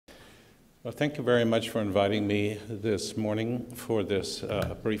Well, thank you very much for inviting me this morning for this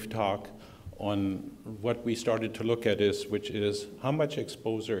brief talk on what we started to look at which is how much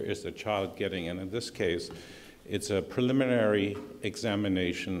exposure is the child getting? And in this case, it's a preliminary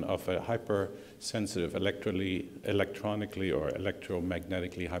examination of a hypersensitive, electronically or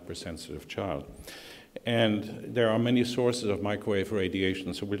electromagnetically hypersensitive child. And there are many sources of microwave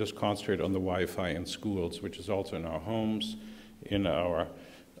radiation, so we'll just concentrate on the Wi-Fi in schools, which is also in our homes, in our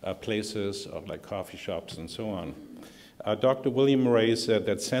places like coffee shops and so on. Dr. William Maret said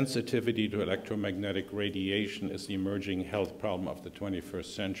that sensitivity to electromagnetic radiation is the emerging health problem of the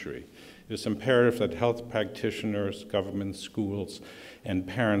 21st century. It is imperative that health practitioners, government, schools, and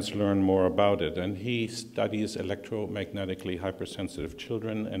parents learn more about it. And he studies electromagnetically hypersensitive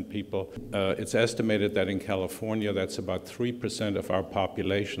children and people. It's estimated that in California, that's about 3% of our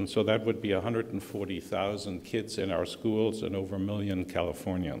population. So that would be 140,000 kids in our schools and over 1 million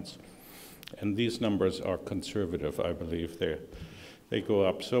Californians. And these numbers are conservative, I believe. They go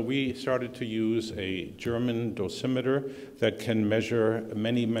up. So we started to use a German dosimeter that can measure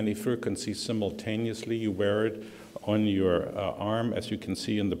many, many frequencies simultaneously. You wear it on your arm, as you can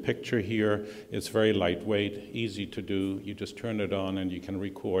see in the picture here. It's very lightweight, easy to do. You just turn it on and you can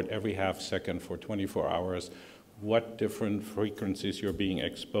record every half second for 24 hours what different frequencies you're being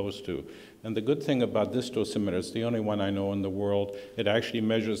exposed to. And the good thing about this dosimeter, it's the only one I know in the world, it actually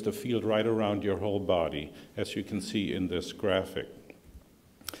measures the field right around your whole body, as you can see in this graphic.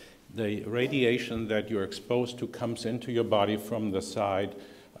 The radiation that you're exposed to comes into your body from the side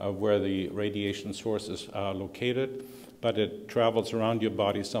where the radiation sources are located, but it travels around your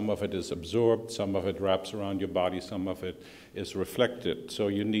body. Some of it is absorbed, some of it wraps around your body, some of it is reflected. So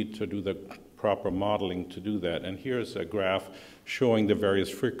you need to do the proper modeling to do that. And here's a graph showing the various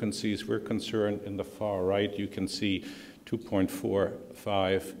frequencies. We're concerned in the far right, you can see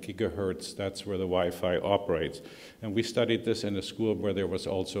 2.45 gigahertz, that's where the Wi-Fi operates. And we studied this in a school where there was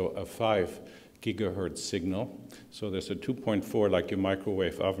also a 5 gigahertz signal. So there's a 2.4 like your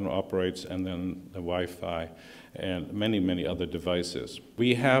microwave oven operates, and then the Wi-Fi and many, many other devices.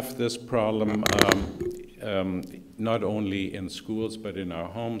 We have this problem not only in schools, but in our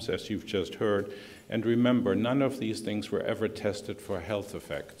homes, as you've just heard. And remember, none of these things were ever tested for health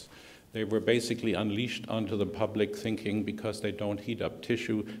effects. They were basically unleashed onto the public thinking because they don't heat up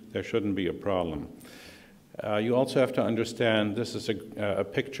tissue, there shouldn't be a problem. You also have to understand, this is a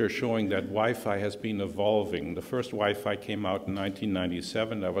picture showing that Wi-Fi has been evolving. The first Wi-Fi came out in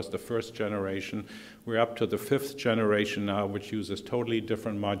 1997. That was the first generation. We're up to the 5th generation now, which uses totally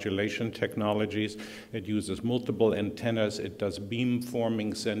different modulation technologies. It uses multiple antennas. It does beam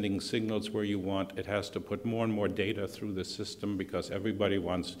forming, sending signals where you want. It has to put more and more data through the system because everybody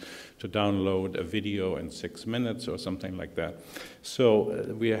wants to download a video in 6 minutes or something like that. So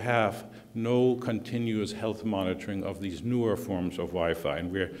we have no continuous health monitoring of these newer forms of Wi-Fi,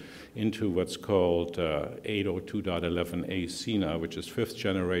 and we're into what's called 802.11ac now, which is 5th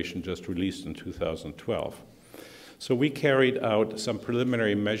generation, just released in 2012. So we carried out some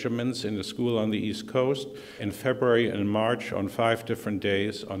preliminary measurements in the school on the East Coast in February and March on 5 different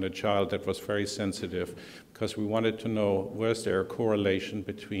days on a child that was very sensitive, because we wanted to know, was there a correlation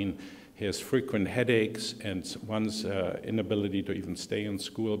between his frequent headaches and one's inability to even stay in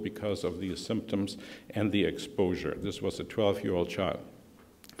school because of these symptoms and the exposure. This was a 12-year-old child.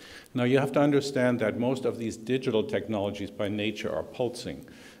 Now you have to understand that most of these digital technologies by nature are pulsing.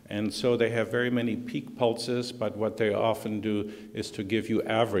 And so they have very many peak pulses, but what they often do is to give you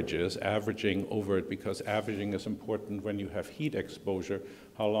averages, averaging over it, because averaging is important when you have heat exposure.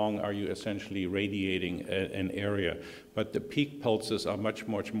 How long are you essentially radiating an area? But the peak pulses are much,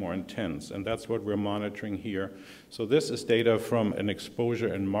 much more intense, and that's what we're monitoring here. So this is data from an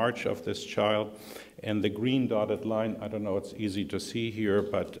exposure in March of this child, and the green dotted line, I don't know, it's easy to see here,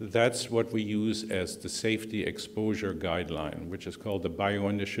 but that's what we use as the safety exposure guideline, which is called the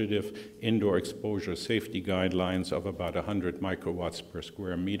Bioinitiative Indoor Exposure Safety Guidelines of about 100 microwatts per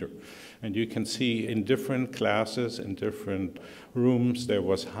square meter. And you can see in different classes, in different rooms, there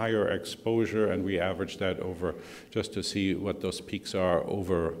was higher exposure, and we averaged that over just to see what those peaks are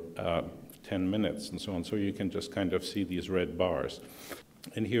over 10 minutes and so on. So you can just kind of see these red bars.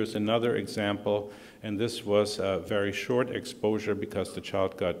 And here's another example, and this was a very short exposure because the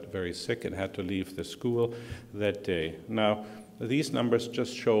child got very sick and had to leave the school that day. Now, these numbers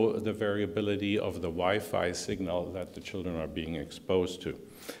just show the variability of the Wi-Fi signal that the children are being exposed to,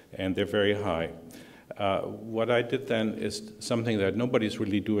 and they're very high. What I did then is something that nobody's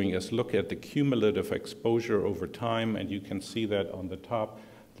really doing is look at the cumulative exposure over time, and you can see that on the top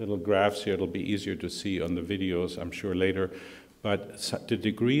little graphs here. It'll be easier to see on the videos, I'm sure, later. But the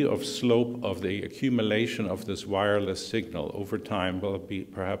degree of slope of the accumulation of this wireless signal over time will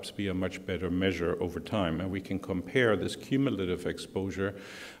perhaps be a much better measure over time. And we can compare this cumulative exposure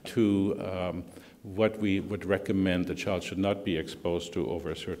to what we would recommend the child should not be exposed to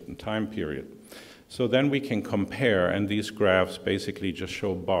over a certain time period. So then we can compare, and these graphs basically just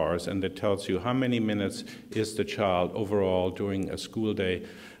show bars, and it tells you how many minutes is the child overall during a school day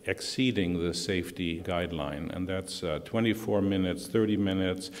exceeding the safety guideline, and that's 24 minutes, 30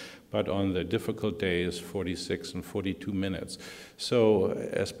 minutes, but on the difficult days, 46 and 42 minutes. So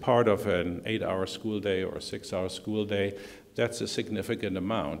as part of an 8-hour school day or a 6-hour school day, that's a significant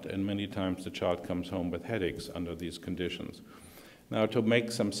amount, and many times the child comes home with headaches under these conditions. Now, to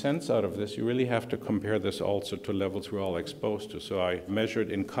make some sense out of this, you really have to compare this also to levels we're all exposed to. So I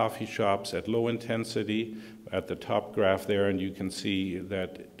measured in coffee shops at low intensity at the top graph there, and you can see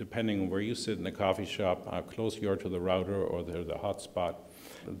that depending on where you sit in the coffee shop, how close you are to the router or the hotspot,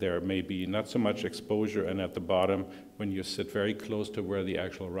 there may be not so much exposure, and at the bottom, when you sit very close to where the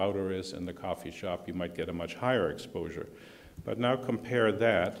actual router is in the coffee shop, you might get a much higher exposure. But now compare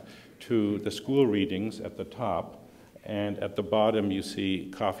that to the school readings at the top, and at the bottom you see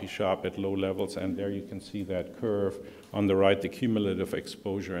coffee shop at low levels, and there you can see that curve on the right, the cumulative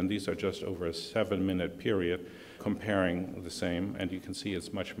exposure, and these are just over a 7-minute period comparing the same, and you can see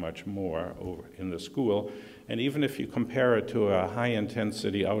it's much, much more over in the school. And even if you compare it to a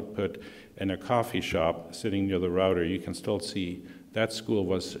high-intensity output in a coffee shop sitting near the router, you can still see that school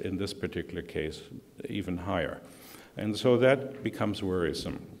was, in this particular case, even higher. And so that becomes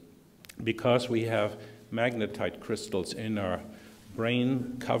worrisome because we have magnetite crystals in our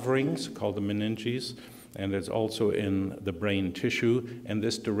brain coverings called the meninges, and it's also in the brain tissue, and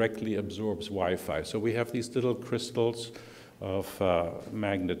this directly absorbs Wi-Fi. So we have these little crystals of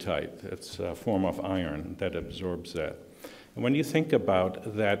magnetite. It's a form of iron that absorbs that. And when you think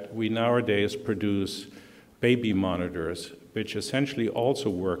about that, we nowadays produce baby monitors, which essentially also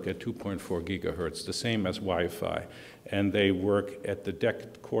work at 2.4 gigahertz, the same as Wi-Fi. And they work at the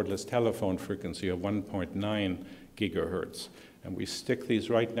DECT cordless telephone frequency of 1.9 gigahertz. And we stick these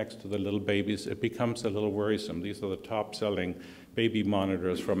right next to the little babies. It becomes a little worrisome. These are the top-selling baby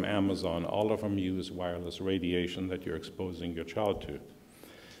monitors from Amazon. All of them use wireless radiation that you're exposing your child to.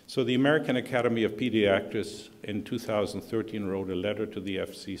 So the American Academy of Pediatrics in 2013 wrote a letter to the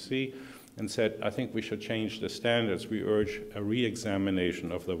FCC and said, I think we should change the standards. We urge a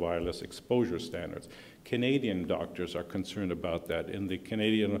re-examination of the wireless exposure standards. Canadian doctors are concerned about that. In the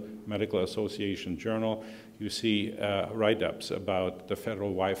Canadian Medical Association Journal, you see write-ups about the federal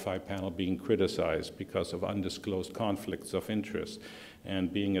Wi-Fi panel being criticized because of undisclosed conflicts of interest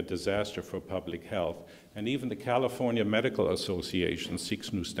and being a disaster for public health. And even the California Medical Association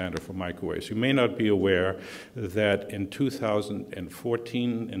seeks new standard for microwaves. You may not be aware that in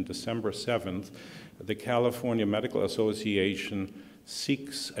 2014, in December 7th, the California Medical Association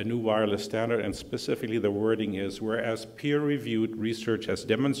seeks a new wireless standard, and specifically the wording is, whereas peer-reviewed research has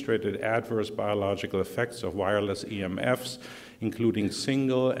demonstrated adverse biological effects of wireless EMFs, including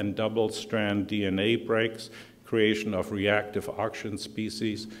single and double-strand DNA breaks, creation of reactive oxygen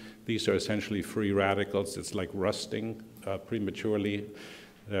species. These are essentially free radicals. It's like rusting prematurely.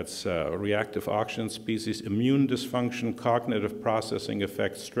 That's reactive oxygen species, immune dysfunction, cognitive processing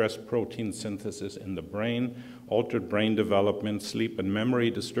effects, stress protein synthesis in the brain, altered brain development, sleep and memory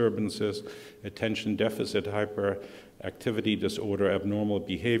disturbances, attention deficit hyperactivity disorder, abnormal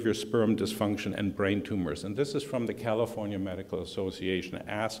behavior, sperm dysfunction, and brain tumors. And this is from the California Medical Association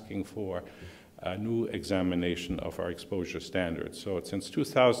asking for a new examination of our exposure standards. So since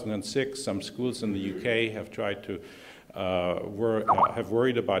 2006, some schools in the UK have tried to have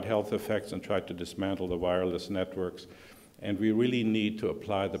worried about health effects and tried to dismantle the wireless networks. And we really need to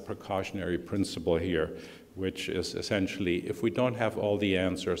apply the precautionary principle here, which is essentially, if we don't have all the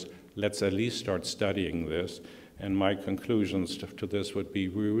answers, let's at least start studying this. And my conclusions to this would be,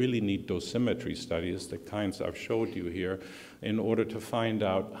 we really need dosimetry studies, the kinds I've showed you here, in order to find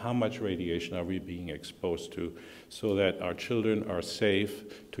out how much radiation are we being exposed to, so that our children are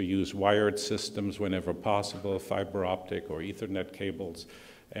safe to use wired systems whenever possible, fiber optic or Ethernet cables,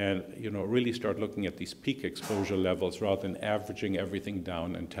 and really start looking at these peak exposure levels rather than averaging everything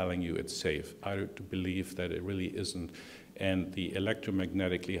down and telling you it's safe. I believe that it really isn't, and the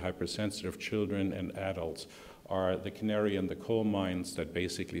electromagnetically hypersensitive children and adults are the canary in the coal mines that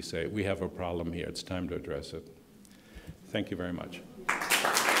basically say, we have a problem here, it's time to address it. Thank you very much.